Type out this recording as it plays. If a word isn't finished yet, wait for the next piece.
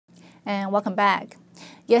And welcome back.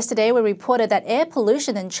 Yesterday, we reported that air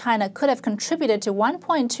pollution in China could have contributed to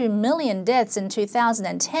 1.2 million deaths in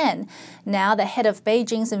 2010. Now, the head of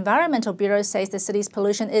Beijing's Environmental Bureau says the city's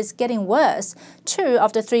pollution is getting worse. 2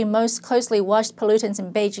 of the 3 most closely watched pollutants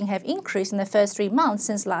in Beijing have increased in the first 3 months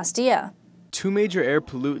since last year. 2 major air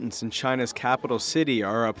pollutants in China's capital city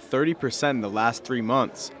are up 30% in the last 3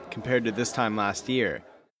 months compared to this time last year.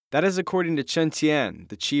 That is according to Chen Tian,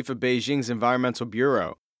 the chief of Beijing's Environmental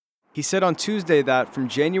Bureau. He said on Tuesday that from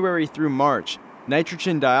January through March,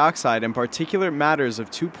 nitrogen dioxide and particulate matters of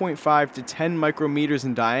 2.5 to 10 micrometers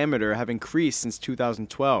in diameter have increased since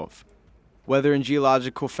 2012. Weather and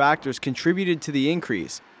geological factors contributed to the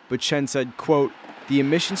increase, but Chen said, quote, "The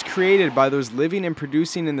emissions created by those living and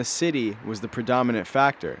producing in the city was the predominant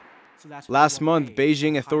factor." Last month,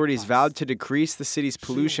 Beijing authorities vowed to decrease the city's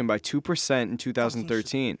pollution by 2% in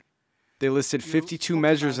 2013. They listed 52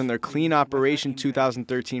 measures in their Clean Operation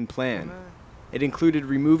 2013 plan. It included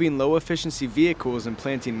removing low-efficiency vehicles and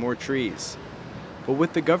planting more trees. But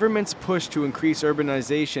with the government's push to increase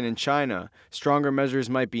urbanization in China, stronger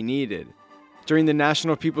measures might be needed. During the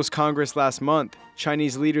National People's Congress last month,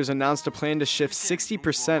 Chinese leaders announced a plan to shift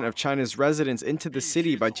 60% of China's residents into the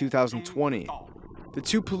city by 2020. The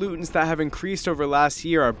 2 pollutants that have increased over last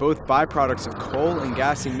year are both byproducts of coal and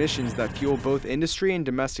gas emissions that fuel both industry and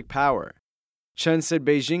domestic power. Chen said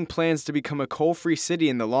Beijing plans to become a coal-free city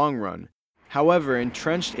in the long run. However,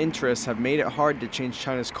 entrenched interests have made it hard to change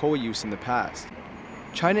China's coal use in the past.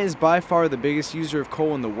 China is by far the biggest user of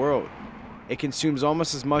coal in the world. It consumes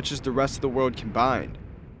almost as much as the rest of the world combined.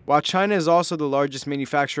 While China is also the largest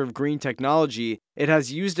manufacturer of green technology, it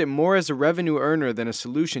has used it more as a revenue earner than a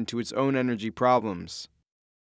solution to its own energy problems.